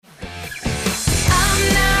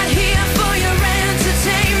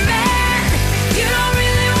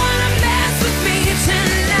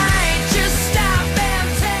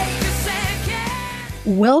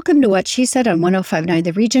Welcome to What She Said on 105.9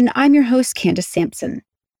 The Region. I'm your host, Candace Sampson.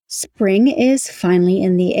 Spring is finally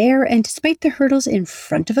in the air, and despite the hurdles in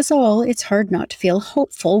front of us all, it's hard not to feel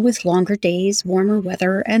hopeful with longer days, warmer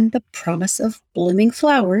weather, and the promise of blooming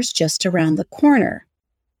flowers just around the corner.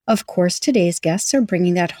 Of course, today's guests are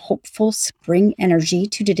bringing that hopeful spring energy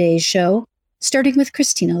to today's show, starting with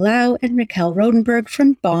Christina Lau and Raquelle Roodenburg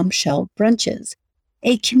from Bombshell Brunches,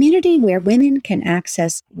 a community where women can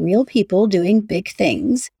access real people doing big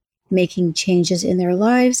things, making changes in their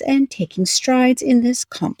lives and taking strides in this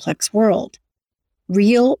complex world.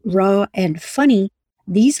 Real, raw, and funny,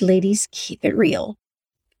 these ladies keep it real.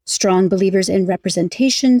 Strong believers in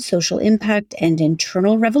representation, social impact, and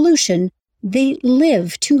internal revolution, they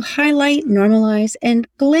live to highlight, normalize, and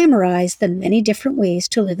glamourize the many different ways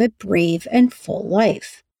to live a brave and full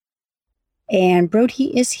life. And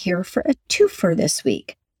Brodie is here for a twofer this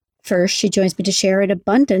week. First, she joins me to share an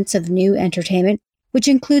abundance of new entertainment, which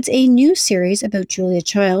includes a new series about Julia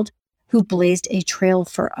Child, who blazed a trail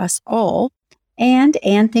for us all, and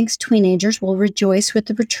Anne thinks teenagers will rejoice with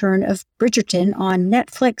the return of Bridgerton on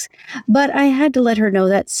Netflix, but I had to let her know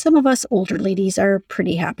that some of us older ladies are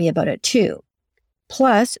pretty happy about it too.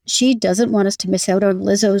 Plus, she doesn't want us to miss out on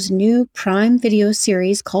Lizzo's new Prime Video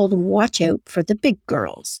series called Watch Out for the Big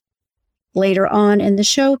Grrrrls. Later on in the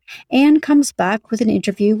show, Anne comes back with an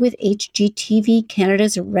interview with HGTV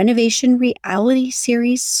Canada's renovation reality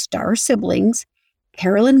series star siblings,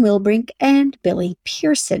 Carolyn Wilbrink and Billy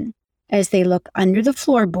Pearson, as they look under the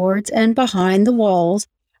floorboards and behind the walls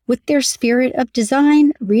with their spirit of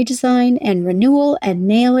design, redesign, and renewal and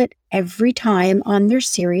nail it every time on their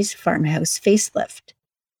series Farmhouse Facelift.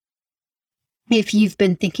 If you've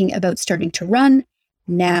been thinking about starting to run,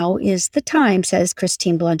 now is the time, says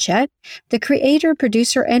Christine Blanchette, the creator,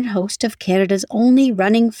 producer, and host of Canada's only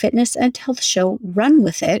running, fitness, and health show, Run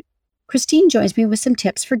With It. Christine joins me with some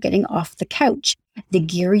tips for getting off the couch, the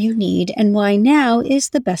gear you need, and why now is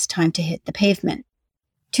the best time to hit the pavement.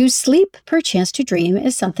 To sleep, perchance to dream,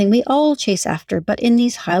 is something we all chase after, but in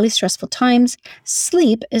these highly stressful times,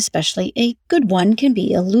 sleep, especially a good one, can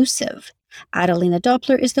be elusive. Adelina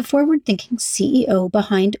Doppler is the forward-thinking CEO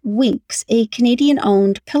behind Winkzzz, a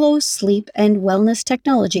Canadian-owned pillow, sleep, and wellness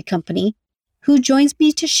technology company, who joins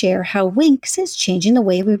me to share how Winkzzz is changing the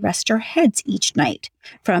way we rest our heads each night.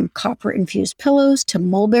 From copper-infused pillows to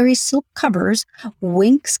mulberry silk covers,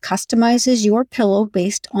 Winkzzz customizes your pillow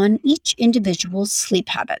based on each individual's sleep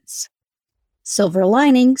habits. Silver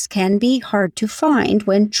linings can be hard to find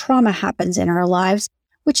when trauma happens in our lives,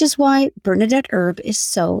 which is why Bernadette Erb is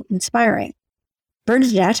so inspiring.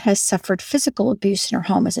 Bernadette has suffered physical abuse in her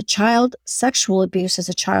home as a child, sexual abuse as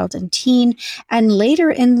a child and teen, and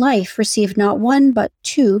later in life received not one but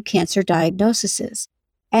 2 cancer diagnoses.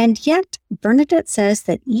 And yet, Bernadette says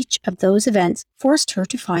that each of those events forced her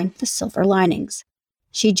to find the silver linings.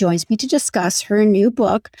 She joins me to discuss her new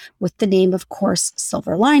book with the name, of course,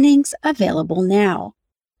 Silver Linings, available now.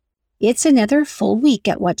 It's another full week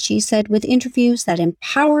at What She Said with interviews that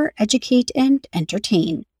empower, educate, and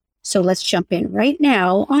entertain. So let's jump in right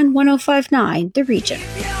now on 105.9 The Region.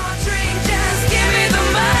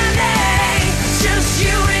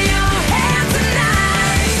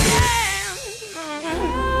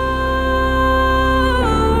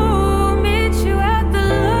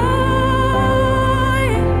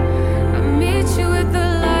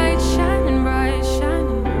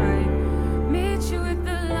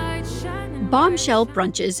 Bombshell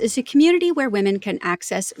Brunches is a community where women can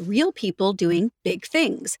access real people doing big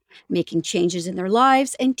things, making changes in their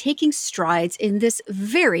lives and taking strides in this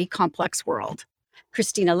very complex world.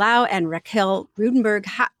 Christina Lau and Raquelle Roodenburg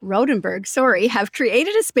have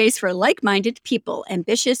created a space for like-minded people,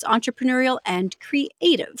 ambitious, entrepreneurial, and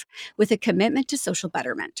creative, with a commitment to social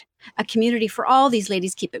betterment. A community for all, these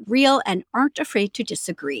ladies keep it real and aren't afraid to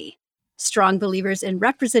disagree. Strong believers in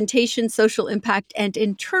representation, social impact, and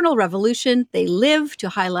internal revolution, they live to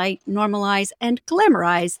highlight, normalize, and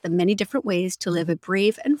glamourize the many different ways to live a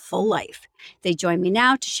brave and full life. They join me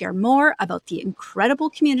now to share more about the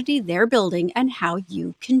incredible community they're building and how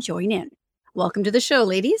you can join in. Welcome to the show,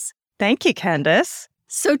 ladies. Thank you, Candace.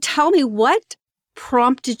 So tell me, what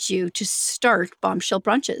prompted you to start Bombshell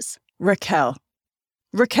Brunches? Raquelle,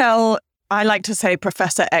 I like to say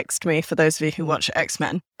Professor X'd me, for those of you who watch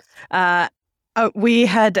X-Men. We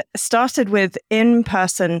had started with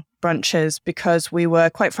in-person brunches because we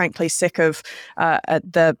were, quite frankly, sick of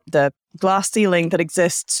the glass ceiling that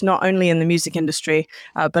exists not only in the music industry,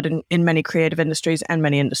 but in many creative industries and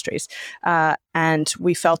many industries. And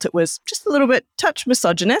we felt it was just a little bit touch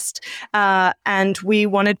misogynist. And we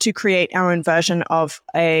wanted to create our own version of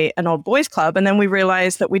an old boys club. And then we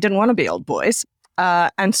realized that we didn't want to be old boys.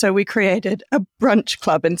 And so we created a brunch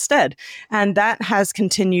club instead. And that has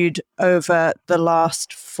continued over the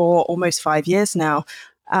last almost 5 years now.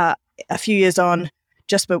 A few years on,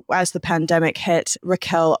 as the pandemic hit,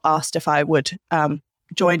 Raquelle asked if I would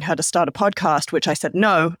join her to start a podcast, which I said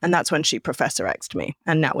no. And that's when she Professor X'd me.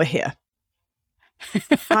 And now we're here.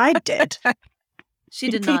 I did. She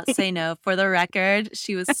did not say no. For the record,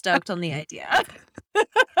 she was stoked on the idea.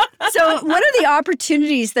 So what are the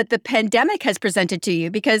opportunities that the pandemic has presented to you?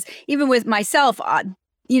 Because even with myself,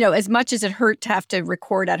 as much as it hurt to have to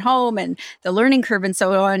record at home and the learning curve and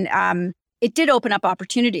so on, it did open up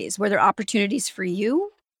opportunities. Were there opportunities for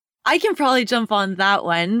you? I can probably jump on that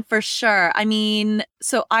one for sure. I mean,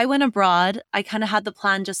 so I went abroad. I kind of had the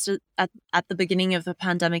plan just at the beginning of the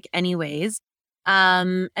pandemic anyways.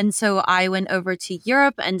 And so I went over to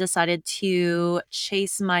Europe and decided to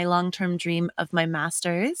chase my long-term dream of my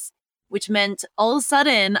master's, which meant all of a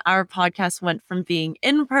sudden our podcast went from being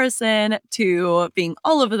in person to being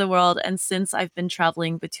all over the world. And since I've been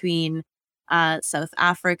traveling between South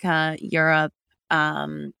Africa, Europe,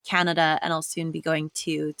 Canada, and I'll soon be going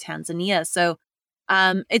to Tanzania. So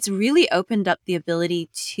it's really opened up the ability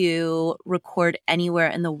to record anywhere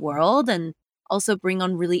in the world and also bring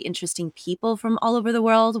on really interesting people from all over the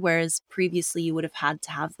world, whereas previously you would have had to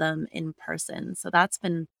have them in person. So that's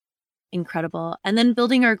been incredible. And then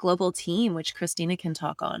building our global team, which Kristina can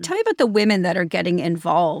talk on. Tell me about the women that are getting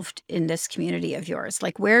involved in this community of yours.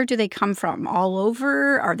 Like, where do they come from? All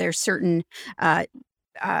over? Are there certain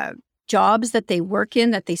jobs that they work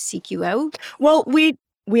in that they seek you out? Well, we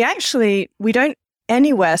don't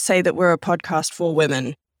anywhere say that we're a podcast for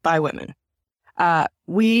women by women.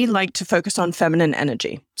 We like to focus on feminine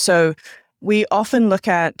energy. So we often look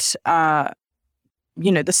at, the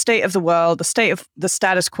state of the world, the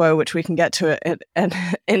status quo, which we can get to it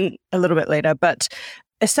in a little bit later. But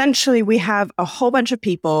essentially, we have a whole bunch of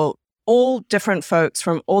people, all different folks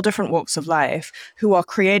from all different walks of life, who are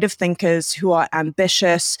creative thinkers, who are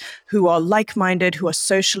ambitious, who are like-minded, who are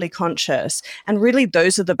socially conscious. And really,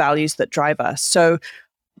 those are the values that drive us. So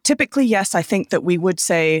typically, yes, I think that we would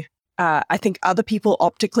say, I think other people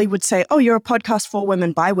optically would say, oh, you're a podcast for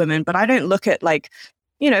women by women. But I don't look at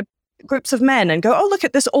groups of men and go, oh, look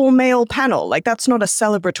at this all male panel. Like, that's not a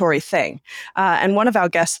celebratory thing. And one of our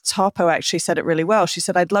guests, Harpo, actually said it really well. She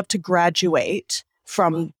said, I'd love to graduate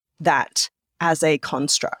from that as a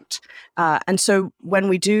construct. And so when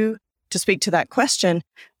we do, to speak to that question,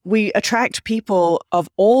 we attract people of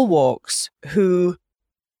all walks who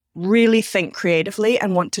really think creatively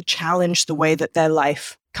and want to challenge the way that their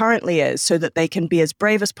life currently is so that they can be as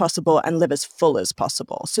brave as possible and live as full as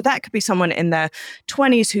possible. So that could be someone in their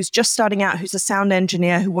 20s who's just starting out, who's a sound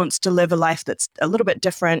engineer, who wants to live a life that's a little bit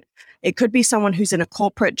different. It could be someone who's in a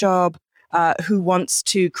corporate job, who wants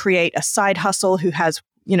to create a side hustle, who has,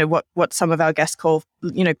 what some of our guests call,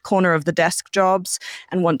 corner of the desk jobs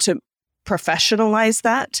and want to professionalize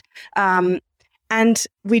that. And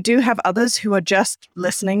we do have others who are just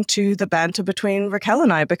listening to the banter between Raquelle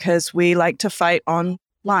and I because we like to fight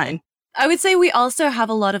online. I would say we also have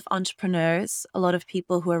a lot of entrepreneurs, a lot of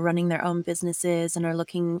people who are running their own businesses and are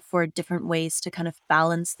looking for different ways to kind of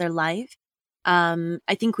balance their life. I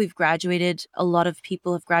think a lot of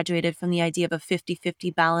people have graduated from the idea of a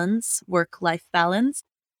 50-50 balance, work-life balance.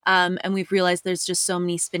 And we've realized there's just so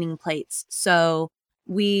many spinning plates. So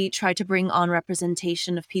we try to bring on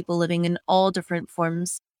representation of people living in all different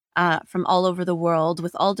forms from all over the world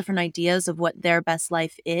with all different ideas of what their best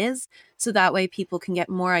life is. So that way people can get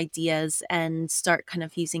more ideas and start kind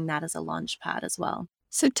of using that as a launch pad as well.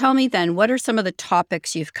 So tell me then, what are some of the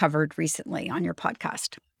topics you've covered recently on your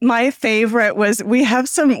podcast? My favorite was, we have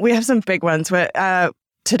some big ones where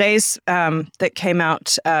today's that came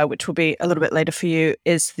out, which will be a little bit later for you,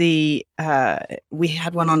 is we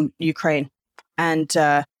had one on Ukraine. And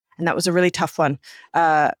that was a really tough one,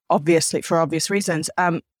 obviously, for obvious reasons.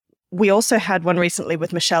 We also had one recently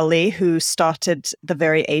with Michelle Lee, who started the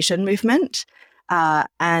Very Asian movement.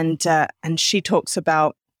 And she talks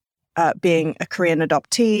about being a Korean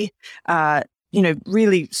adoptee,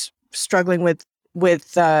 really struggling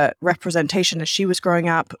with representation as she was growing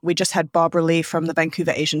up. We just had Barbara Lee from the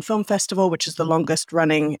Vancouver Asian Film Festival, which is the longest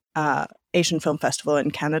running Asian film festival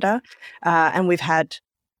in Canada. And we've had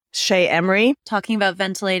Shay Emery talking about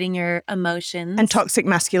ventilating your emotions and toxic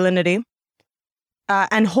masculinity,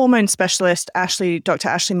 and hormone specialist Dr.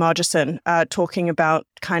 Ashley Margerson talking about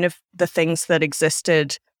kind of the things that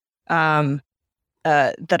existed that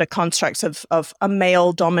are constructs of a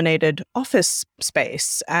male-dominated office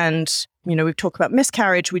space. And we talk about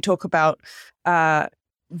miscarriage, we talk about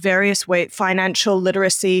various ways, financial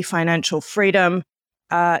literacy, financial freedom,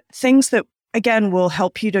 things that again, will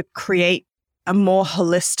help you to create a more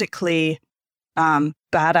holistically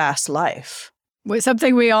badass life.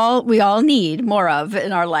 Something we all need more of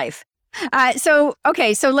in our life. So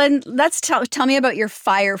Lynn, let's tell me about your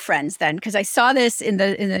fire friends then, because I saw this in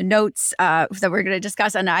the notes that we're going to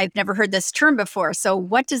discuss, and I've never heard this term before. So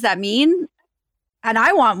what does that mean? And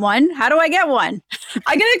I want one. How do I get one?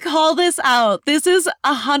 I'm going to call this out. This is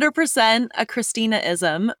 100% a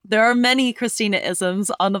Kristina-ism. There are many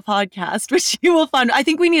Kristina-isms on the podcast, which you will find. I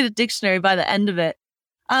think we need a dictionary by the end of it.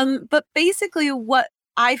 But basically what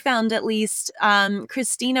I found, at least,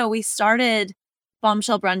 Kristina, we started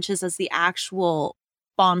Bombshell Brunches as the actual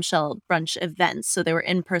Bombshell Brunch events. So they were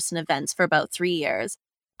in-person events for about 3 years.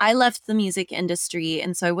 I left the music industry,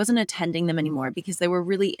 and so I wasn't attending them anymore because they were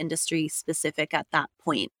really industry specific at that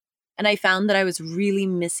point. And I found that I was really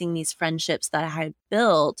missing these friendships that I had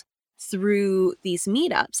built through these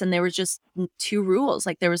meetups. And there were just 2 rules.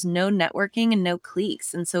 Like, there was no networking and no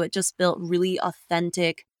cliques. And so it just built really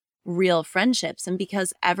authentic, real friendships. And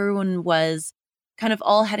because everyone was kind of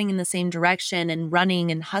all heading in the same direction and running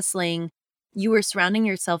and hustling, you were surrounding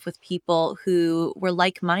yourself with people who were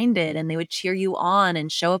like-minded, and they would cheer you on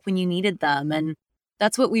and show up when you needed them. And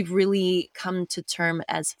that's what we've really come to term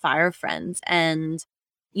as fire friends. And,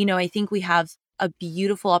 you know, I think we have a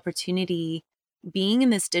beautiful opportunity being in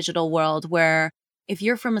this digital world where if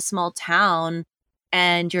you're from a small town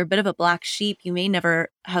and you're a bit of a black sheep, you may never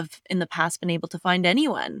have in the past been able to find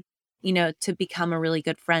anyone, you know, to become a really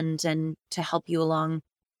good friend and to help you along.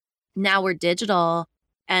 Now we're digital.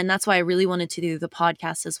 And that's why I really wanted to do the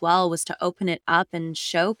podcast as well, was to open it up and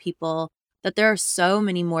show people that there are so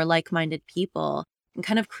many more like-minded people, and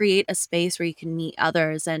kind of create a space where you can meet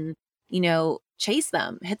others and, you know, chase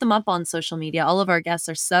them, hit them up on social media. All of our guests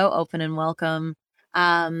are so open and welcome.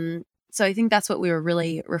 So I think that's what we were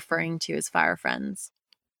really referring to as fire friends.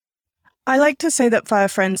 I like to say that fire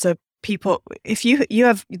friends are people. If you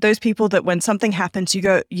have those people that when something happens,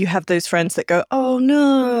 you have those friends that go, oh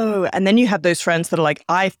no. And then you have those friends that are like,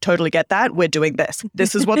 I totally get that. We're doing this.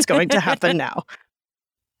 This is what's going to happen now.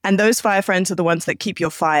 And those fire friends are the ones that keep your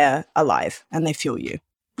fire alive, and they fuel you.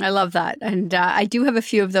 I love that. And I do have a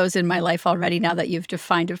few of those in my life already now that you've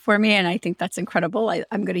defined it for me. And I think that's incredible.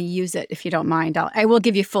 I'm going to use it if you don't mind. I will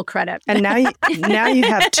give you full credit. And now you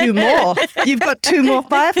have 2 more. You've got 2 more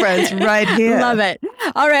fire friends right here. Love it.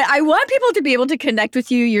 All right. I want people to be able to connect with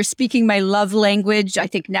you. You're speaking my love language. I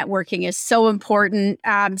think networking is so important.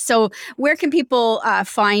 So where can people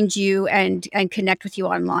find you and connect with you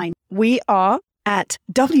online? We are at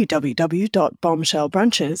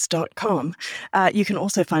www.bombshellbrunches.com. You can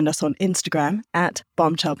also find us on Instagram at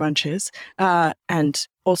Bombshell Brunches, and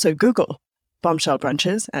also Google Bombshell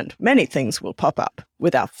Brunches, and many things will pop up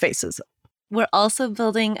with our faces. We're also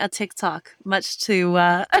building a TikTok, much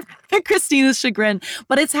to Christina's chagrin,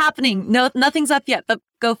 but it's happening. No, nothing's up yet, but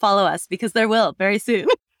go follow us because there will very soon.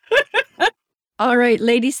 All right,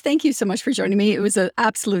 ladies, thank you so much for joining me. It was an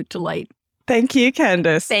absolute delight. Thank you,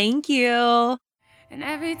 Candace. Thank you. And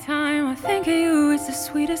every time I think of you, it's the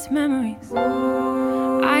sweetest memories.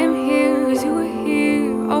 I am here because you were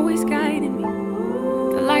here, always guiding me.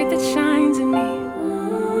 The light that shines in me.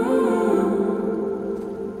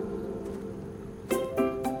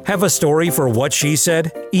 Have a story for What She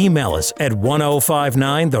Said? Email us at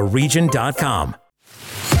 1059theregion.com.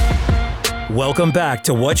 Welcome back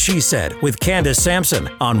to What She Said with Candace Sampson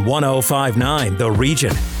on 1059 The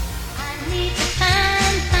Region.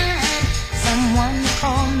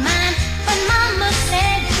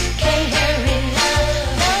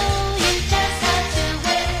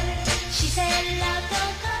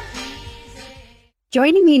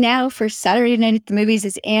 Joining me now for Saturday Night at the Movies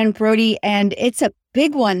is Anne Brodie, and it's a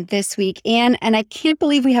big one this week, Anne, and I can't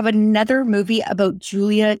believe we have another movie about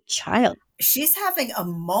Julia Child. She's having a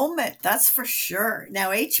moment, that's for sure.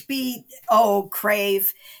 Now, HBO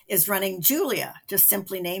Crave is running Julia, just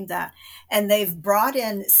simply named that. And they've brought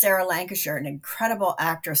in Sarah Lancashire, an incredible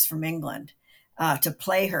actress from England, to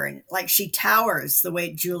play her. And like, she towers the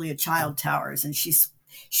way Julia Child towers. And she's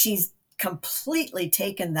completely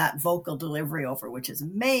taken that vocal delivery over, which is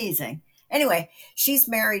amazing. Anyway, she's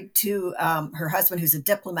married to her husband, who's a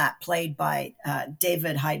diplomat, played by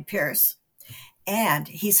David Hyde Pierce. And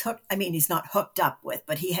he's hooked. I mean, he's not hooked up with,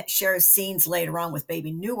 but he shares scenes later on with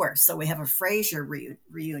baby Newer. So we have a Frasier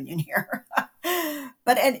reunion here.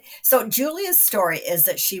 So Julia's story is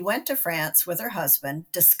that she went to France with her husband,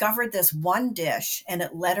 discovered this one dish, and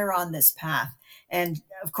it led her on this path. And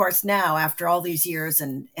of course, now after all these years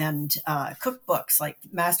and cookbooks like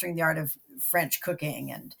Mastering the Art of French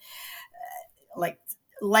Cooking and like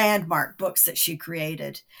landmark books that she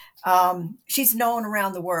created. She's known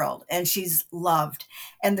around the world and she's loved.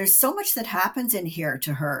 And there's so much that happens in here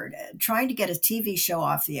to her, trying to get a TV show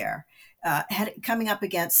off the air, coming up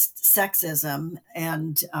against sexism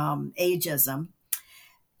and ageism,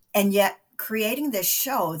 and yet creating this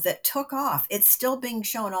show that took off. It's still being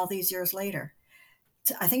shown all these years later.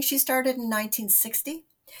 I think she started in 1960.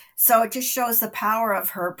 So it just shows the power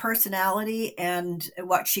of her personality and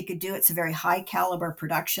what she could do. It's a very high caliber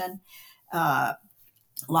production,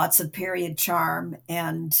 lots of period charm.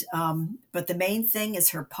 And, but the main thing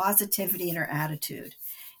is her positivity and her attitude.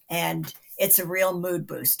 And it's a real mood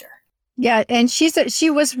booster. Yeah. And she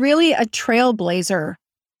was really a trailblazer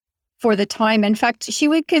for the time. In fact,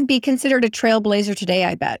 could be considered a trailblazer today,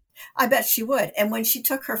 I bet. I bet she would. And when she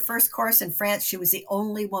took her first course in France, she was the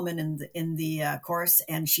only woman in the course,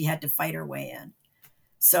 and she had to fight her way in.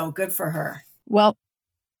 So good for her. Well,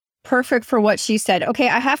 perfect for what she said. Okay,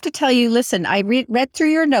 I have to tell you, listen, I read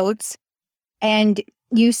through your notes, and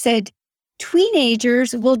you said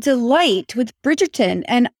teenagers will delight with Bridgerton.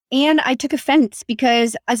 And I took offense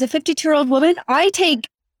because as a 52-year-old woman, I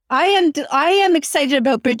am excited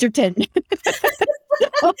about Bridgerton.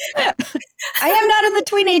 I am not in the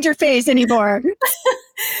teenager phase anymore.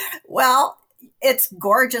 Well, it's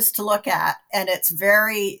gorgeous to look at, and it's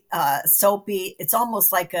very soapy. It's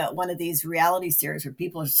almost like one of these reality series where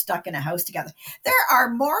people are stuck in a house together. There are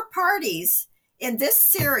more parties in this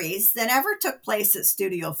series than ever took place at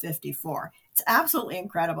Studio 54. It's absolutely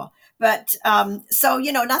incredible. But so,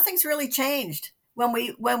 nothing's really changed. When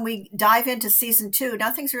we dive into season 2,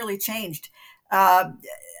 nothing's really changed.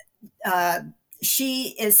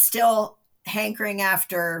 She is still hankering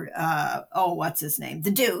after, what's his name? The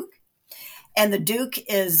Duke. And the Duke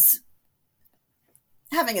is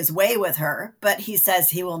having his way with her, but he says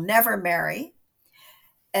he will never marry.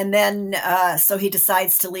 And then, so he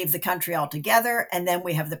decides to leave the country altogether. And then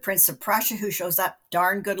we have the Prince of Prussia, who shows up,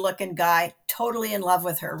 darn good looking guy, totally in love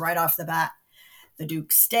with her right off the bat. The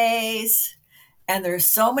Duke stays. And there's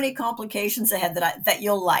so many complications ahead that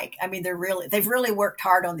you'll like. I mean, they've really worked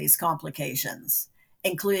hard on these complications,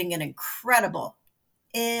 including an incredible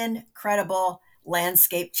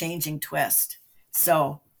landscape changing twist.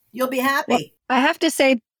 So you'll be happy. Well, I have to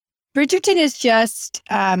say, Bridgerton is just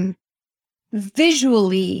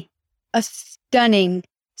visually a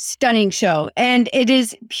stunning show. And it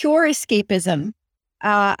is pure escapism.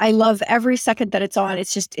 I love every second that it's on.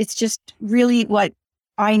 It's just really what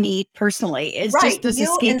I need personally. It's just this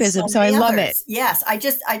escapism. So I love it. Yes. I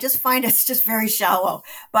just find it's just very shallow,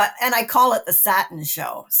 and I call it the satin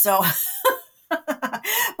show. So,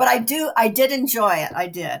 but I did enjoy it. I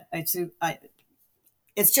did.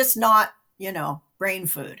 It's just not, brain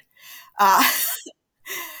food.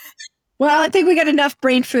 Well, I think we got enough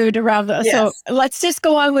brain food around this. Yes. So let's just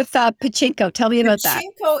go on with Pachinko. Tell me about that.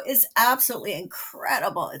 Pachinko is absolutely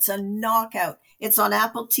incredible. It's a knockout. It's on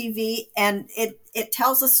Apple TV, and it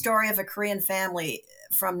tells a story of a Korean family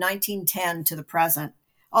from 1910 to the present,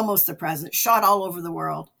 almost the present, shot all over the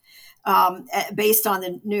world, based on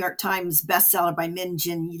the New York Times bestseller by Min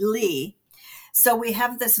Jin Lee. So we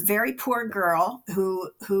have this very poor girl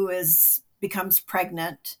who becomes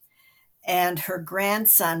pregnant, and her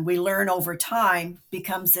grandson, we learn over time,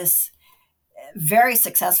 becomes this very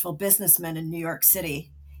successful businessman in New York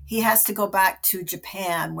City. He has to go back to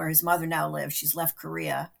Japan, where his mother now lives. She's left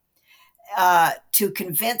Korea, to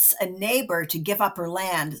convince a neighbor to give up her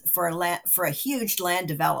land for a huge land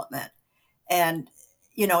development. And,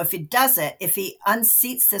 if he does it, if he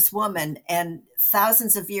unseats this woman and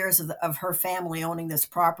thousands of years of her family owning this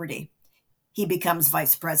property, he becomes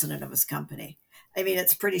vice president of his company. I mean,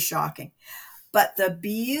 it's pretty shocking. But the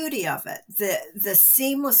beauty of it, the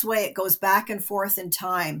seamless way it goes back and forth in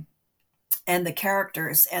time, and the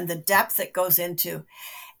characters and the depth it goes into,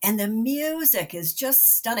 and the music is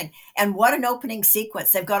just stunning. And what an opening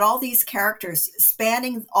sequence. They've got all these characters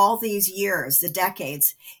spanning all these years, the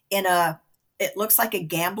decades, it looks like a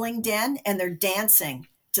gambling den, and they're dancing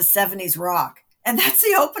to 70s rock. And that's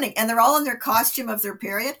the opening. And they're all in their costume of their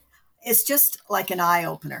period. It's just like an eye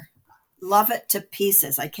opener. Love it to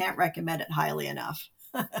pieces. I can't recommend it highly enough.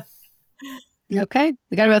 Okay.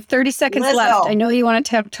 We got about 30 seconds Lizzo. left. I know you want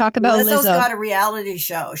to talk about Lizzo's Lizzo. got a reality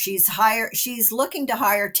show. She's looking to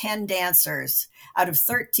hire 10 dancers. Out of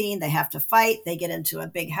 13, they have to fight. They get into a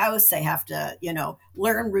big house. They have to,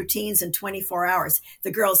 learn routines in 24 hours.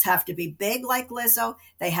 The girls have to be big like Lizzo.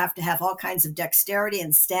 They have to have all kinds of dexterity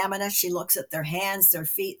and stamina. She looks at their hands, their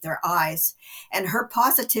feet, their eyes, and her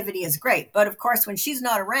positivity is great. But of course, when she's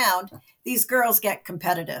not around, these girls get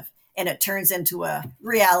competitive, and it turns into a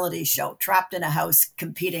reality show, trapped in a house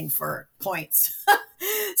competing for points.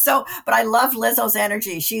 So, but I love Lizzo's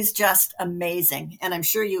energy. She's just amazing. And I'm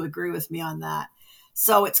sure you agree with me on that.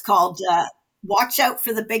 So it's called Watch Out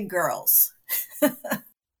for the Big Girls.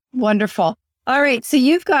 Wonderful. All right. So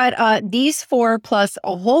you've got these 4 plus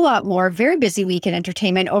a whole lot more. Very busy week in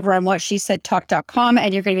entertainment over on whatshesaidtalk.com.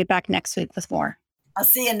 And you're going to be back next week with more. I'll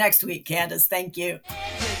see you next week, Candace. Thank you.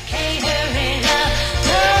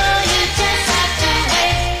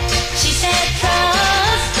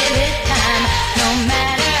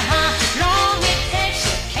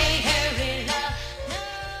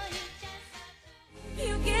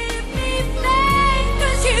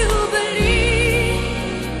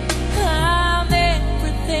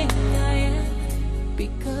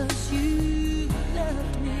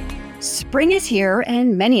 Spring is here,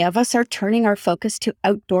 and many of us are turning our focus to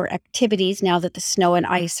outdoor activities now that the snow and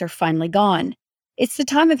ice are finally gone. It's the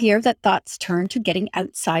time of year that thoughts turn to getting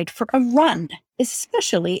outside for a run,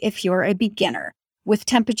 especially if you're a beginner. With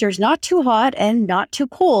temperatures not too hot and not too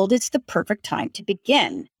cold, it's the perfect time to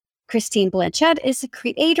begin. Christine Blanchette is the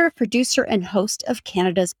creator, producer, and host of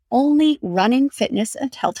Canada's only running, fitness,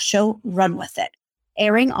 and health show, Run With It,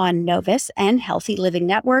 airing on Novus and Healthy Living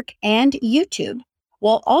Network and YouTube,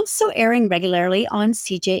 while also airing regularly on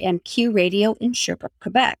CJMQ Radio in Sherbrooke,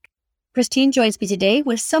 Quebec. Christine joins me today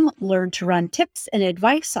with some Learn to Run tips and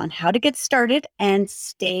advice on how to get started and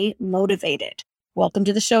stay motivated. Welcome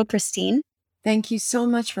to the show, Christine. Thank you so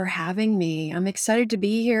much for having me. I'm excited to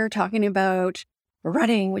be here talking about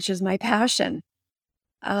running, which is my passion.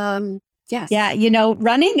 Yes. Yeah,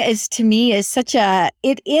 running is, to me, is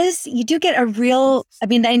you do get a real,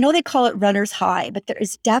 I know they call it runner's high, but there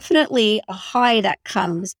is definitely a high that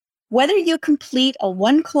comes whether you complete a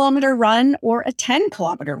 1 kilometer run or a 10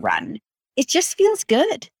 kilometer run. It just feels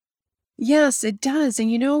good. Yes, it does.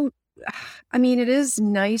 And it is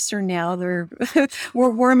nicer now. We're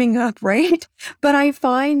warming up, right? But I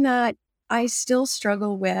find that I still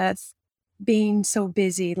struggle with being so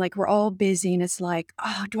busy. Like, we're all busy, and it's like,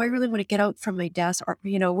 oh, do I really want to get out from my desk or,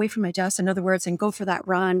 away from my desk, in other words, and go for that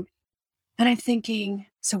run? And I'm thinking,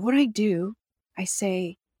 so what I do, I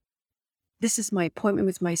say, this is my appointment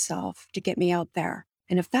with myself to get me out there.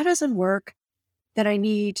 And if that doesn't work, then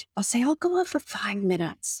I'll say, I'll go out for 5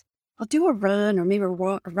 minutes. I'll do a run or maybe a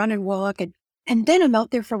run and walk. And then I'm out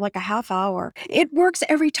there for like a half hour. It works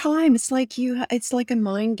every time. It's like a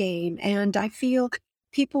mind game. And I feel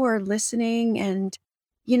people are listening, and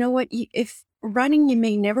you know what? If running, you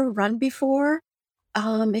may never run before,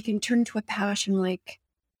 it can turn into a passion, like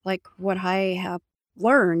what I have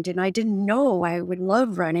learned. And I didn't know I would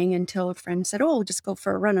love running until a friend said, "Oh, just go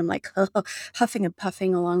for a run." I'm like huffing and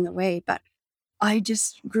puffing along the way, but I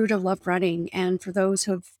just grew to love running. And for those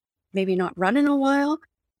who have maybe not run in a while,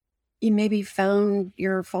 you maybe found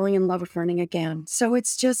you're falling in love with running again. So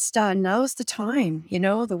it's just now's the time.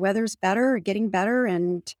 The weather's better, getting better,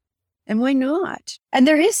 and why not? And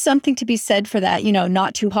there is something to be said for that,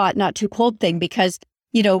 not too hot, not too cold thing, because,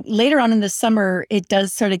 later on in the summer, it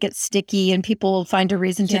does sort of get sticky and people will find a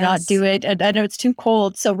reason to not do it. And I know it's too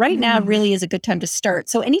cold. So right now really is a good time to start.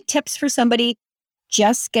 So any tips for somebody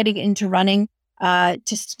just getting into running,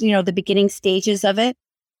 the beginning stages of it?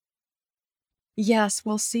 Yes,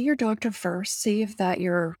 well, see your doctor first. See if that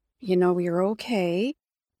you're okay,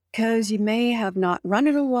 because you may have not run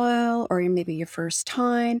in a while, or maybe your first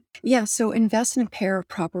time. Yeah, so invest in a pair of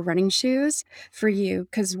proper running shoes for you,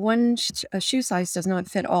 because a shoe size does not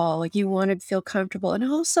fit all. Like, you want to feel comfortable, and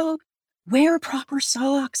also wear proper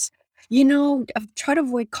socks. Try to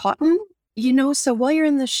avoid cotton. So while you're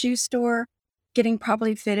in the shoe store getting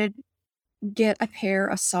properly fitted, get a pair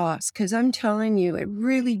of socks, because I'm telling you, it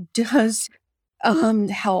really does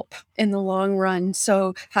help in the long run.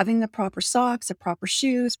 So having the proper socks, the proper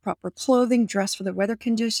shoes, proper clothing, dress for the weather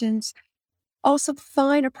conditions. Also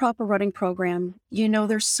find a proper running program.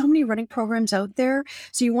 There's so many running programs out there.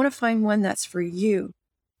 So you want to find one that's for you.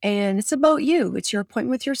 And it's about you. It's your appointment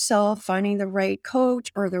with yourself, finding the right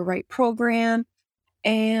coach or the right program.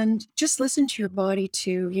 And just listen to your body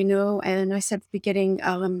too, And I said at the beginning,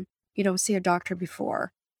 see a doctor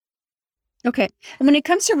before. Okay. And when it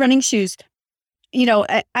comes to running shoes,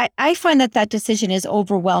 I find that decision is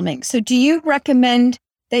overwhelming. So do you recommend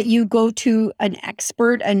that you go to an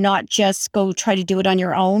expert and not just go try to do it on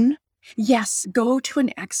your own? Yes, go to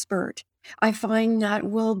an expert. I find that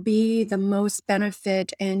will be the most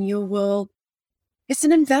benefit, and it's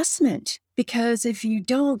an investment, because if you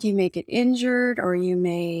don't, you may get injured, or you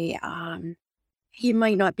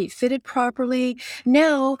might not be fitted properly.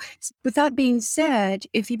 Now, with that being said,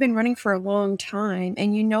 if you've been running for a long time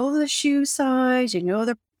and the shoe size,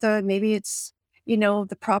 the maybe it's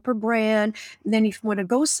the proper brand. Then if you want to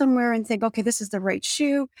go somewhere and think, okay, this is the right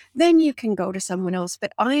shoe, then you can go to someone else.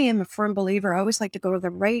 But I am a firm believer. I always like to go to the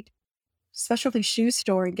right specialty shoe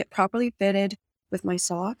store and get properly fitted with my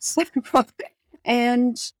socks.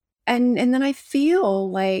 and then I feel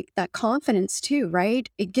like that confidence too, right?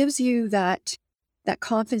 It gives you that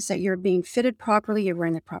confidence that you're being fitted properly, you're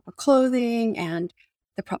wearing the proper clothing and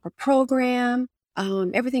the proper program,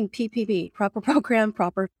 everything PPB, proper program,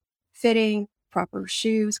 proper fitting, proper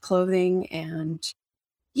shoes, clothing, and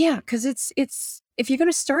yeah, because it's if you're going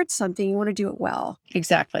to start something, you want to do it well.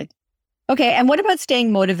 Exactly. Okay, and what about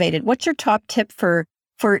staying motivated? What's your top tip for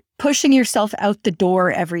pushing yourself out the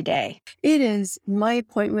door every day? It is my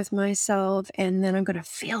appointment with myself, and then I'm going to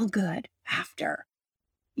feel good after.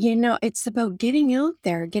 It's about getting out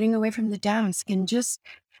there, getting away from the desk, and just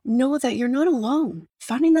know that you're not alone.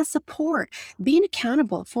 Finding that support, being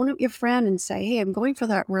accountable. Phone up your friend and say, hey, I'm going for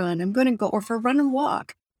that run. I'm going to go, or for a run and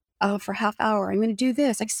walk for half hour. I'm going to do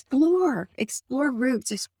this. Explore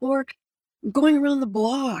routes, explore going around the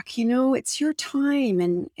block. It's your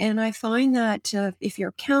time. And I find that if you're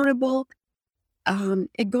accountable,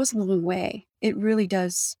 it goes a long way. It really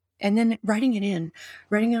does. And then writing it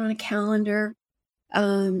on a calendar,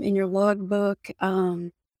 in your logbook,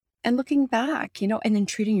 and looking back, and then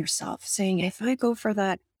treating yourself, saying, if I go for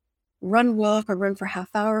that walk or run for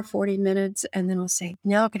half hour, 40 minutes, and then I'll say,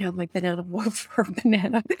 now I can have my banana walk for a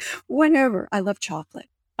banana, whenever. I love chocolate.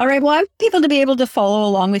 All right. Well, I want people to be able to follow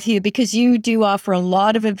along with you because you do offer a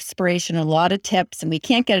lot of inspiration, a lot of tips, and we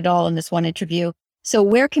can't get it all in this one interview. So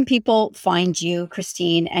where can people find you,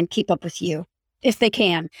 Christine, and keep up with you if they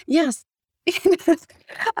can? Yes.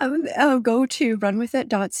 Go to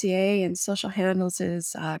runwithit.ca, and social handles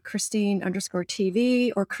is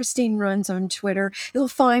Christine_TV or Christine Runs on Twitter. You'll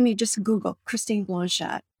find me, just Google Christine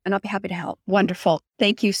Blanchette, and I'll be happy to help. Wonderful.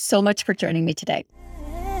 Thank you so much for joining me today.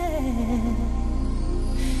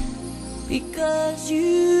 Because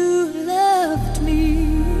you loved me.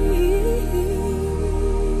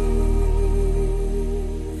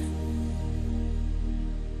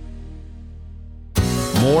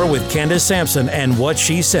 More with Candace Sampson and What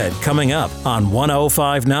She Said coming up on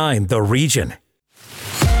 105.9 The Region.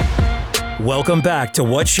 Welcome back to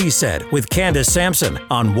What She Said with Candace Sampson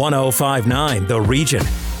on 105.9 The Region.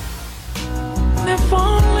 If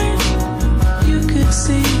only you could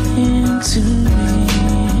see into me.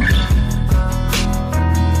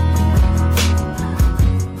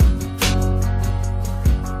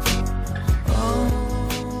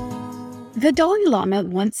 The Dalai Lama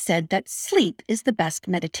once said that sleep is the best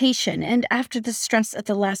meditation, and after the stress of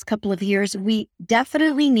the last couple of years, we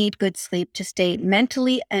definitely need good sleep to stay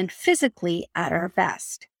mentally and physically at our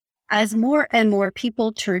best. As more and more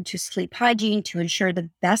people turn to sleep hygiene to ensure the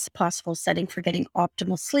best possible setting for getting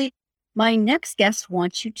optimal sleep, my next guest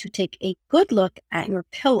wants you to take a good look at your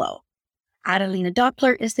pillow. Adelina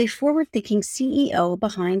Doppler is the forward-thinking CEO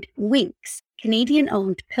behind Winkzzz,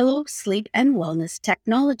 Canadian-owned pillow, sleep, and wellness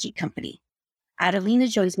technology company. Adelina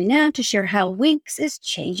joins me now to share how Winkzzz is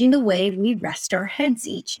changing the way we rest our heads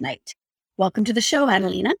each night. Welcome to the show,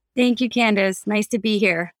 Adelina. Thank you, Candace. Nice to be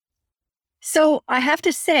here. So I have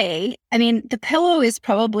to say, the pillow is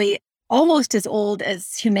probably almost as old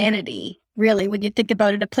as humanity, really, when you think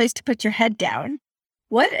about it, a place to put your head down.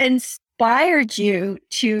 What inspired you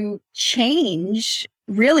to change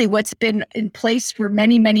really what's been in place for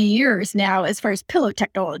many, many years now as far as pillow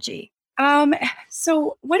technology?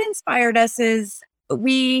 So what inspired us is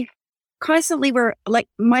we constantly were, like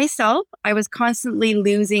myself, I was constantly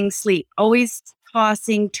losing sleep, always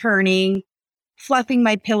tossing, turning, fluffing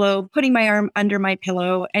my pillow, putting my arm under my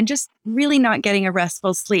pillow, and just really not getting a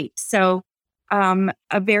restful sleep. So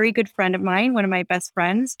a very good friend of mine, one of my best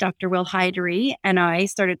friends, Dr. Will Hydery, and I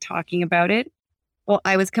started talking about it. Well,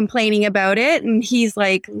 I was complaining about it, and he's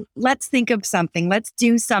like, let's think of something. Let's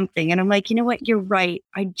do something. And I'm like, you know what? You're right.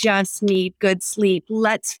 I just need good sleep.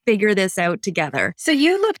 Let's figure this out together. So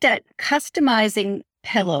you looked at customizing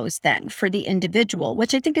pillows then for the individual,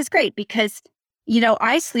 which I think is great because,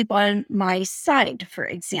 I sleep on my side, for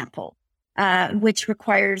example, which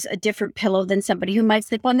requires a different pillow than somebody who might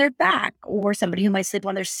sleep on their back or somebody who might sleep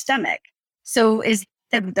on their stomach. So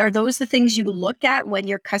are those the things you look at when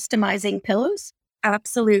you're customizing pillows?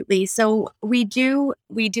 Absolutely. So we do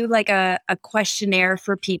like a questionnaire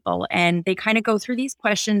for people, and they kind of go through these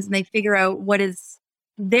questions and they figure out what is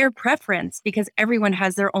their preference because everyone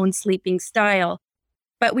has their own sleeping style.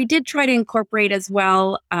 But we did try to incorporate as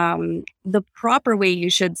well the proper way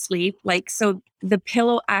you should sleep. So the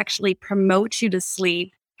pillow actually promotes you to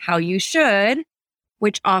sleep how you should,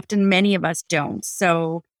 which often many of us don't.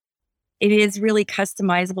 So it is really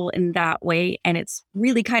customizable in that way. And it's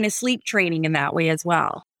really kind of sleep training in that way as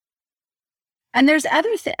well. And there's other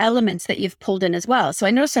elements that you've pulled in as well. So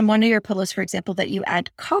I noticed on one of your pillows, for example, that you add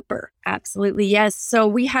copper. Absolutely, yes. So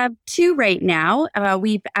we have 2 right now.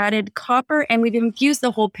 We've added copper and we've infused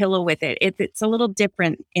the whole pillow with it. It's a little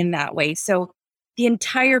different in that way. So the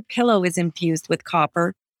entire pillow is infused with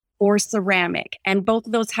copper or ceramic. And both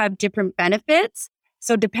of those have different benefits.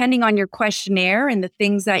 So depending on your questionnaire and the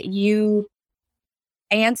things that you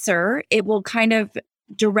answer, it will kind of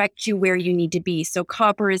direct you where you need to be. So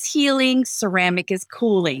copper is healing, ceramic is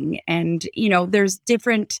cooling. And, there's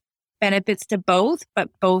different benefits to both, but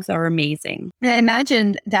both are amazing. I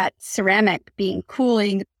imagine that ceramic being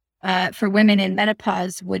cooling for women in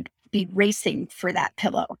menopause would be racing for that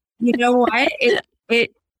pillow. You know what?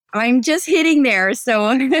 I'm just hitting there. So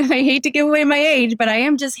I hate to give away my age, but I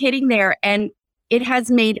am just hitting there. And it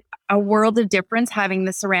has made a world of difference having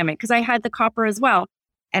the ceramic, because I had the copper as well.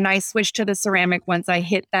 And I switched to the ceramic once I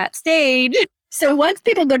hit that stage. So once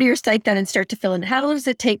people go to your site then and start to fill in, how long does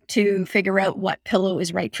it take to figure out what pillow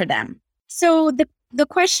is right for them? So the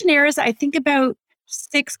questionnaires, I think about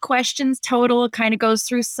 6 questions total. It kind of goes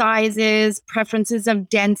through sizes, preferences of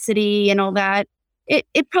density and all that.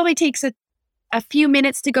 It probably takes a few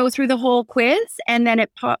minutes to go through the whole quiz, and then it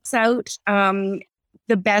pops out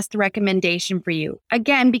the best recommendation for you.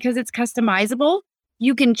 Again, because it's customizable,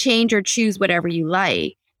 you can change or choose whatever you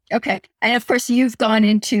like. Okay. And of course, you've gone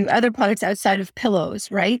into other products outside of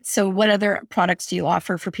pillows, right? So what other products do you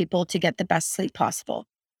offer for people to get the best sleep possible?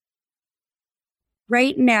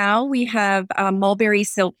 Right now, we have a mulberry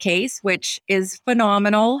silk case, which is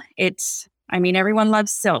phenomenal. Everyone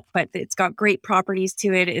loves silk, but it's got great properties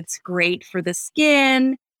to it. It's great for the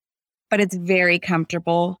skin, but it's very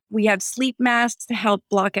comfortable. We have sleep masks to help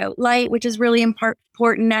block out light, which is really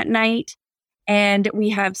important at night. And we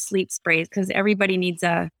have sleep sprays because everybody needs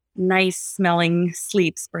a nice smelling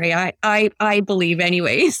sleep spray. I believe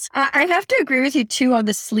anyways. I have to agree with you too on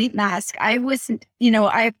the sleep mask. I wasn't,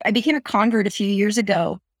 I became a convert a few years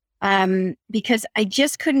ago because I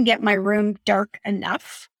just couldn't get my room dark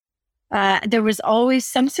enough. There was always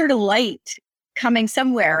some sort of light coming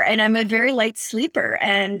somewhere, and I'm a very light sleeper,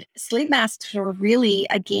 and sleep masks were really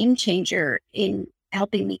a game changer in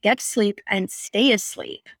helping me get sleep and stay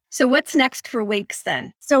asleep. So what's next for Winkzzz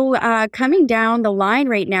then? So coming down the line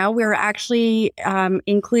right now, we're actually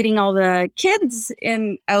including all the kids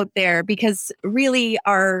out there, because really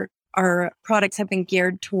our products have been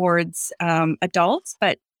geared towards adults,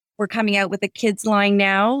 but we're coming out with a kids line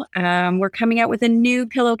now. We're coming out with a new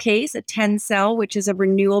pillowcase, a 10-cell, which is a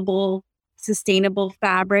renewable, sustainable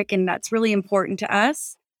fabric, and that's really important to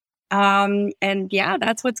us. And yeah,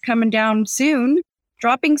 that's what's coming down soon.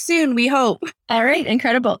 Dropping soon, we hope. All right,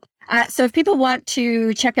 incredible. So if people want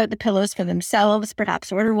to check out the pillows for themselves,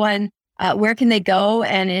 perhaps order one, where can they go?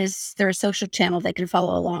 And is there a social channel they can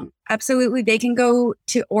follow along? Absolutely. They can go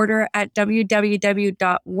to order at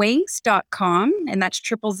www.winkzzz.com, and that's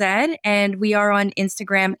ZZZ. And we are on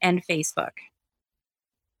Instagram and Facebook.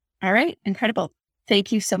 All right, incredible.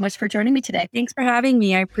 Thank you so much for joining me today. Thanks for having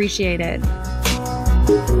me. I appreciate it.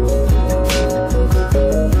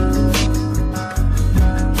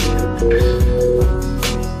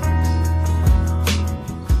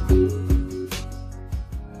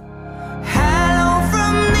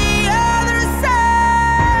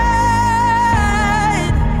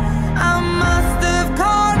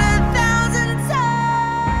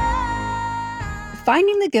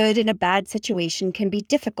 Finding the good in a bad situation can be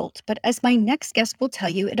difficult, but as my next guest will tell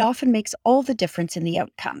you, it often makes all the difference in the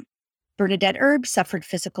outcome. Bernadette Erb suffered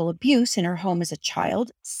physical abuse in her home as a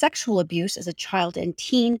child, sexual abuse as a child and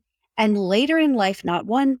teen, and later in life, not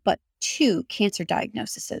 1, but 2 cancer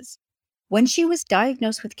diagnoses. When she was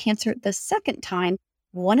diagnosed with cancer the second time,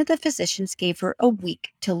 one of the physicians gave her a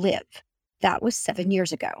week to live. That was 7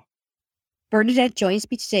 years ago. Bernadette joins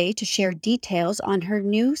me today to share details on her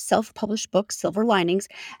new self-published book, Silver Linings,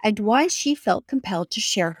 and why she felt compelled to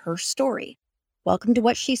share her story. Welcome to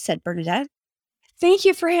What She Said, Bernadette. Thank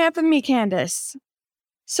you for having me, Candace.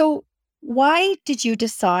 So why did you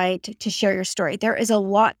decide to share your story? There is a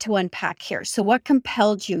lot to unpack here. So what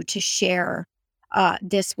compelled you to share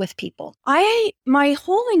this with people? My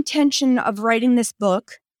whole intention of writing this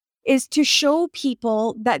book is to show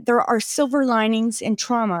people that there are silver linings in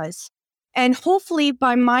traumas. And hopefully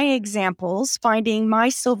by my examples, finding my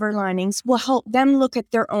silver linings will help them look at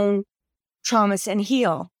their own traumas and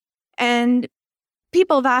heal. And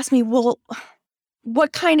people have asked me, well,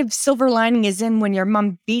 what kind of silver lining is in when your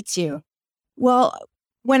mom beats you? Well,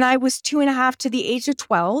 when I was 2.5 to the age of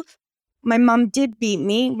 12, my mom did beat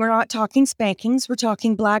me. We're not talking spankings. We're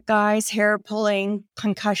talking black eyes, hair pulling,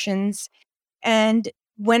 concussions. And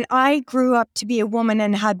when I grew up to be a woman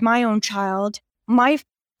and had my own child, my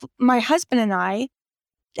husband and I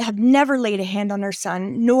have never laid a hand on our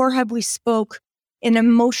son, nor have we spoke in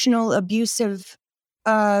emotional, abusive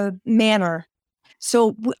manner.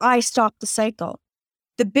 So I stopped the cycle.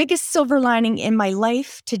 The biggest silver lining in my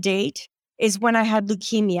life to date is when I had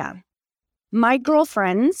leukemia. My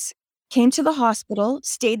girlfriends came to the hospital,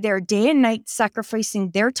 stayed there day and night,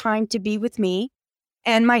 sacrificing their time to be with me.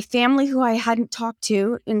 And my family, who I hadn't talked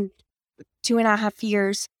to in 2.5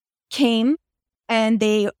 years, came and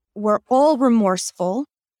they were all remorseful.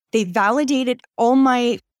 They validated all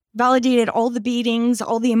the beatings,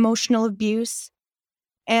 all the emotional abuse.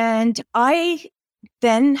 And I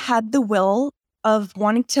then had the will of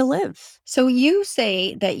wanting to live. So you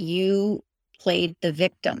say that you played the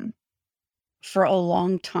victim for a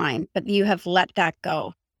long time, but you have let that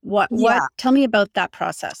go. What, tell me about that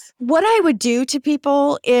process. What I would do to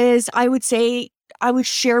people is I would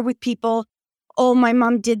share with people, oh, my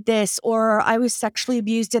mom did this, or I was sexually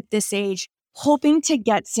abused at this age, hoping to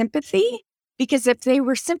get sympathy, because if they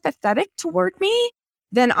were sympathetic toward me,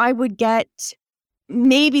 then I would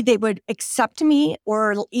maybe they would accept me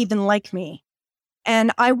or even like me.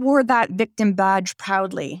 And I wore that victim badge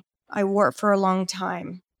proudly. I wore it for a long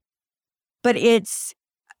time. But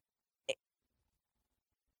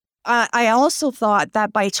I also thought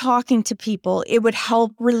that by talking to people, it would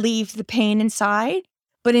help relieve the pain inside.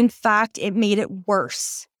 But in fact, it made it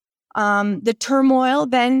worse. The turmoil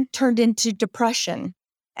then turned into depression.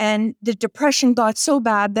 And the depression got so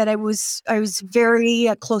bad that I was very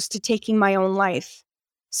close to taking my own life.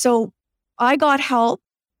 So I got help.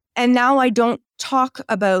 And now I don't have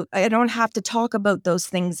to talk about those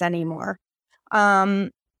things anymore.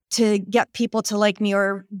 To get people to like me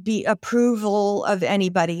or be approval of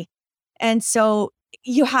anybody. And so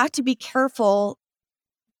you have to be careful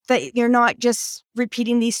that you're not just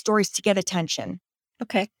repeating these stories to get attention.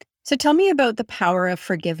 Okay. So tell me about the power of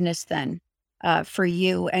forgiveness then for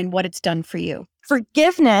you and what it's done for you.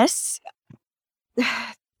 Forgiveness.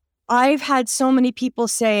 I've had so many people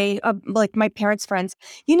say, like my parents' friends,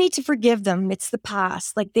 you need to forgive them. It's the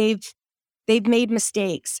past. Like they've made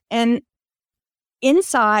mistakes. And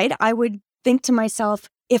inside, I would think to myself,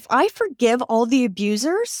 if I forgive all the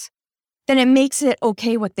abusers, then it makes it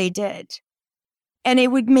okay what they did. And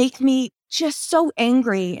it would make me just so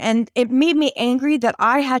angry. And it made me angry that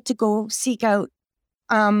I had to go seek out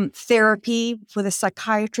therapy with a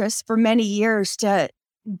psychiatrist for many years to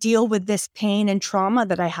deal with this pain and trauma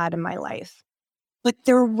that I had in my life. But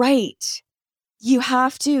they're right. You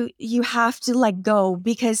have to let go,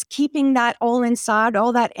 because keeping that all inside,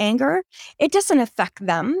 all that anger, it doesn't affect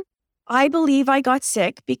them. I believe I got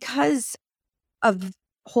sick because of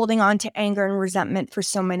holding on to anger and resentment for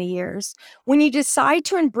so many years. When you decide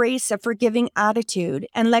to embrace a forgiving attitude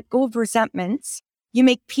and let go of resentments, you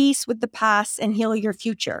make peace with the past and heal your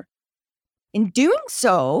future. In doing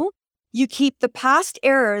so, you keep the past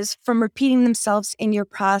errors from repeating themselves in your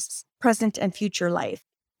past, present, and future life.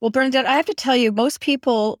 Well, Bernadette, I have to tell you, most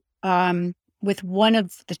people with one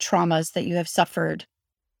of the traumas that you have suffered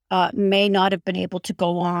may not have been able to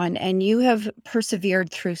go on, and you have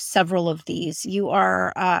persevered through several of these. You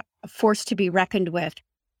are a force to be reckoned with,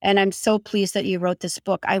 and I'm so pleased that you wrote this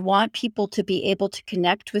book. I want people to be able to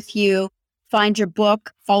connect with you, find your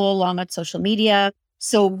book, follow along on social media.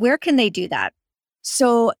 So where can they do that?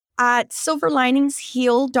 So at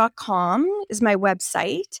silverliningsheal.com is my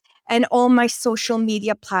website. And all my social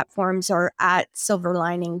media platforms are at Silver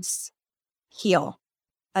Linings Heal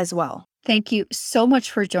as well. Thank you so much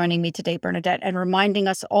for joining me today, Bernadette, and reminding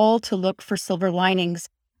us all to look for silver linings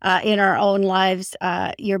in our own lives.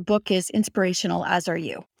 Your book is inspirational, as are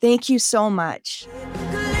you. Thank you so much.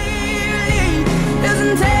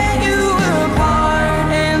 Doesn't tear you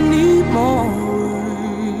apart anymore.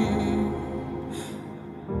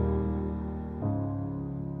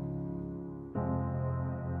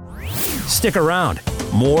 Stick around.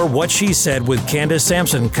 More What She Said with Candace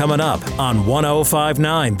Sampson coming up on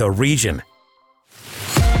 105.9 The Region.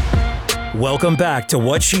 Welcome back to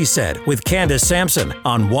What She Said with Candace Sampson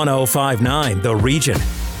on 105.9 The Region.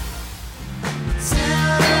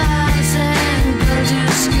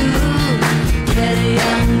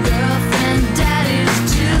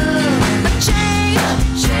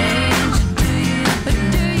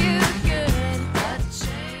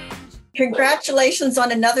 Congratulations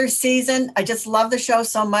on another season. I just love the show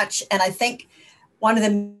so much. And I think one of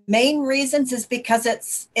the main reasons is because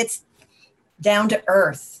it's down to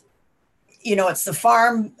earth. it's the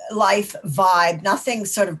farm life vibe, nothing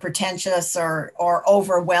sort of pretentious or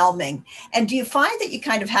overwhelming. And do you find that you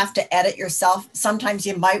kind of have to edit yourself? Sometimes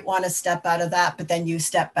you might want to step out of that, but then you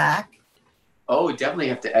step back. Oh, definitely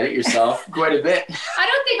have to edit yourself quite a bit. I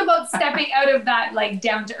don't think about stepping out of that like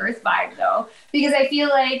down to earth vibe though, because I feel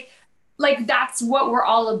like that's what we're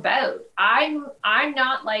all about. I'm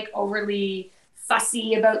not like overly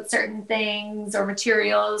fussy about certain things or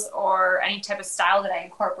materials or any type of style that I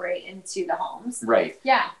incorporate into the homes. Right.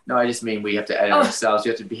 Yeah. No, I just mean we have to edit ourselves. We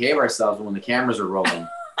have to behave ourselves when the cameras are rolling.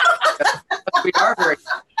 We are very,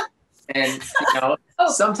 and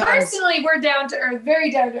sometimes personally we're down to earth,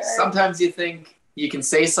 very down to earth. Sometimes you think you can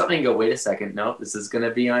say something and go, wait a second, no, this is going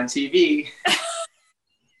to be on TV.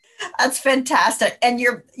 That's fantastic. And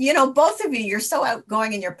both of you, you're so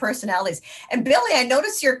outgoing in your personalities. And Billy, I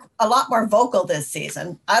noticed you're a lot more vocal this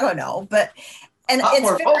season. I don't know, but it's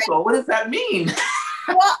more vocal. What does that mean?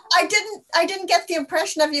 Well, I didn't get the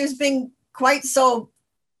impression of you as being quite so,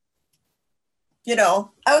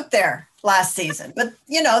 out there last season. But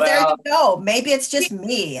there you go. Maybe it's just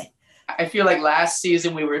me. I feel like last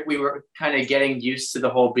season we were kind of getting used to the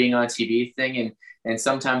whole being on TV thing, and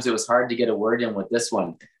sometimes it was hard to get a word in with this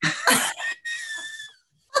one.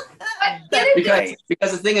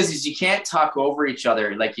 because the thing is you can't talk over each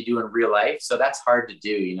other like you do in real life. So that's hard to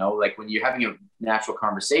do, like when you're having a natural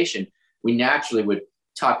conversation, we naturally would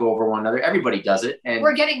talk over one another. Everybody does it. And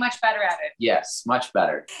we're getting much better at it. Yes, much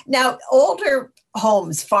better. Now, older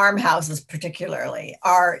homes, farmhouses particularly,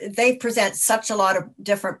 they present such a lot of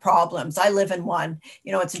different problems. I live in one,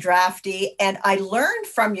 it's drafty. And I learned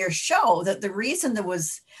from your show that the reason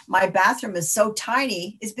my bathroom is so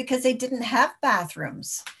tiny is because they didn't have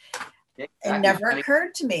bathrooms. Exactly. It never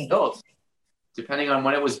occurred to me. Depending on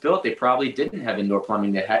when it was built, they probably didn't have indoor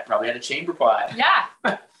plumbing. They probably had a chamber pot.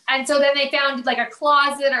 Yeah. And so then they found like a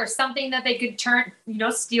closet or something that they could turn,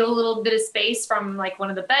 steal a little bit of space from like one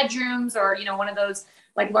of the bedrooms or, one of those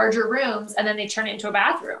like larger rooms. And then they turn it into a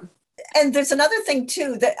bathroom. And there's another thing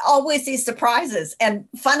too, that always these surprises. And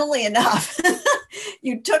funnily enough,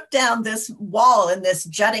 you took down this wall and this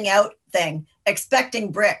jutting out thing,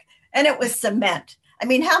 expecting brick, and it was cement. I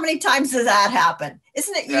mean, how many times does that happen?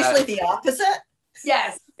 Isn't it usually the opposite?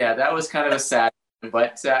 Yes. Yeah, that was kind of a sad.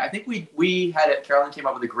 But I think we had it. Carolyn came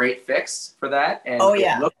up with a great fix for that, and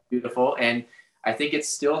it looked beautiful. And I think it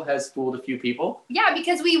still has fooled a few people. Yeah,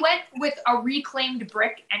 because we went with a reclaimed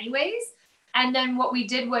brick, anyways. And then what we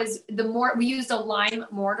did was we used a lime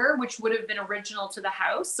mortar, which would have been original to the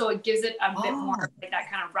house, so it gives it a bit more like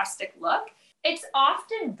that kind of rustic look. It's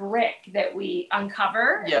often brick that we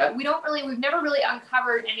uncover. Yeah. We've never really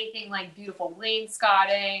uncovered anything like beautiful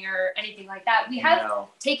wainscoting or anything like that. We have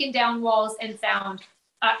taken down walls and found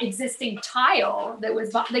existing tile that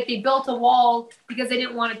was like they built a wall because they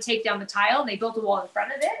didn't want to take down the tile and they built a wall in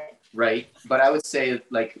front of it. Right. But I would say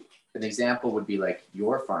like an example would be like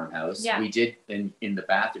your farmhouse. Yeah. We did in the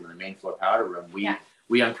bathroom, in the main floor powder room,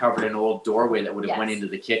 we uncovered an old doorway that would have went into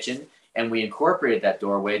the kitchen. And we incorporated that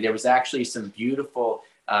doorway. There was actually some beautiful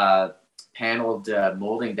paneled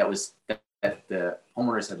molding that the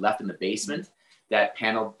homeowners had left in the basement. That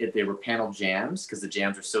they were paneled jambs because the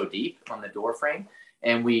jambs were so deep on the door frame.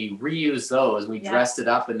 And we reused those. We dressed it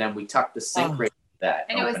up, and then we tucked the sink right into that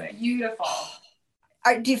and opening. It was beautiful.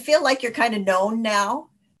 Do you feel like you're kind of known now?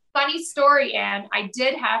 Funny story, Anne. I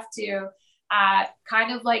did have to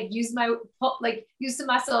kind of like use some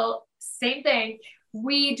muscle. Same thing.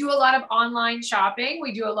 We do a lot of online shopping.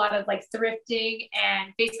 We do a lot of like thrifting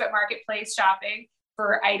and Facebook Marketplace shopping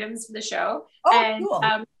for items for the show. Cool.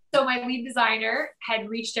 So my lead designer had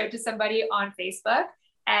reached out to somebody on Facebook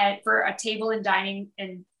for a table and dining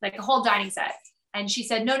and like a whole dining set. And she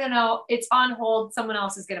said, no, it's on hold. Someone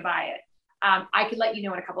else is going to buy it. I could let you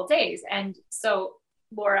know in a couple of days. And so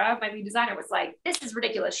Laura, my lead designer, was like, this is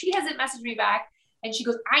ridiculous. She hasn't messaged me back. And she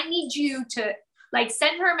goes, I need you to like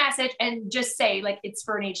send her a message and just say like, it's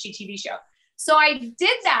for an HGTV show. So I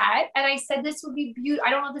did that. And I said, this would be beautiful.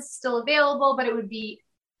 I don't know if this is still available, but it would be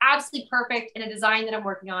absolutely perfect in a design that I'm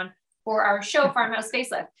working on for our show, Farmhouse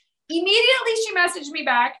Facelift. Immediately, she messaged me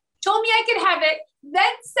back, told me I could have it,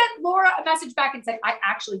 then sent Laura a message back and said, I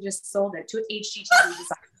actually just sold it to an HGTV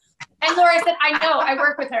designer. And Laura said, I know, I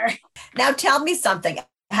work with her. Now tell me something.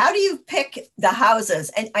 How do you pick the houses?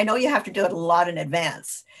 And I know you have to do it a lot in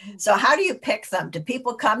advance. So how do you pick them? Do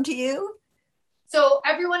people come to you? So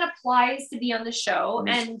everyone applies to be on the show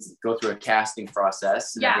and go through a casting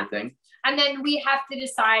process and everything. And then we have to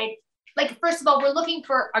decide, like, first of all, we're looking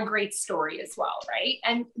for a great story as well, right?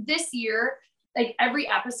 And this year, like every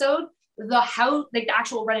episode, the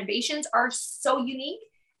actual renovations are so unique.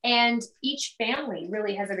 And each family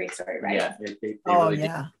really has a great story, right? Yeah, they really do.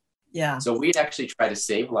 Yeah. So we'd actually try to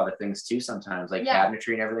save a lot of things too sometimes, like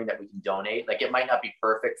cabinetry and everything that we can donate. Like it might not be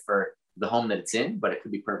perfect for the home that it's in, but it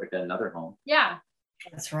could be perfect at another home. Yeah.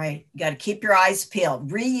 That's right. You got to keep your eyes peeled.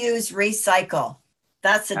 Reuse, recycle.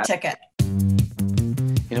 That's a ticket.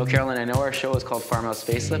 You know, Carolyn, I know our show is called Farmhouse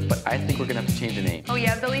Facelift, but I think we're going to have to change the name. Oh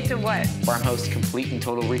yeah, Billy, to what? Farmhouse Complete and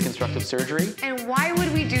Total Reconstructive Surgery. And why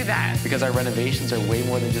would we do that? Because our renovations are way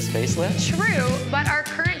more than just facelift. True, but our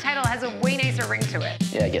current title has a way nicer ring to it.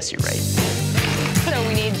 Yeah, I guess you're right. So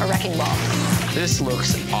we need a wrecking ball. This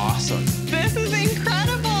looks awesome. This is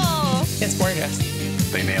incredible. It's gorgeous.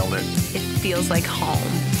 They nailed it. It feels like home.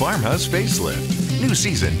 Farmhouse Facelift. New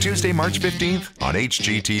season, Tuesday, March 15th on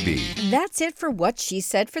HGTV. That's it for What She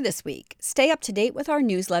Said for this week. Stay up to date with our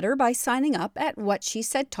newsletter by signing up at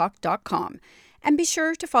whatshesaidtalk.com. And be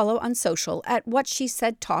sure to follow on social at What She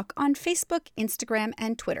Said Talk on Facebook, Instagram,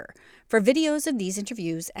 and Twitter for videos of these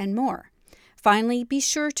interviews and more. Finally, be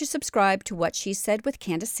sure to subscribe to What She Said with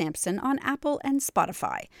Candace Sampson on Apple and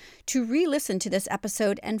Spotify to re-listen to this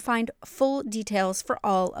episode and find full details for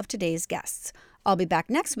all of today's guests. I'll be back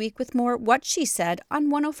next week with more What She Said on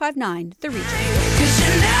 105.9 The Region. 'Cause you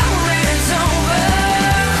know it's over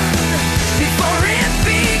before it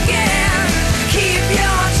began. Keep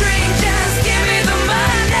your drink, just give me the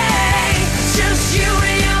money. Just you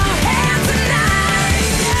and your hands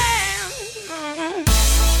tonight.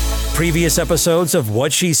 Previous episodes of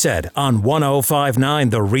What She Said on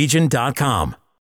 1059theregion.com.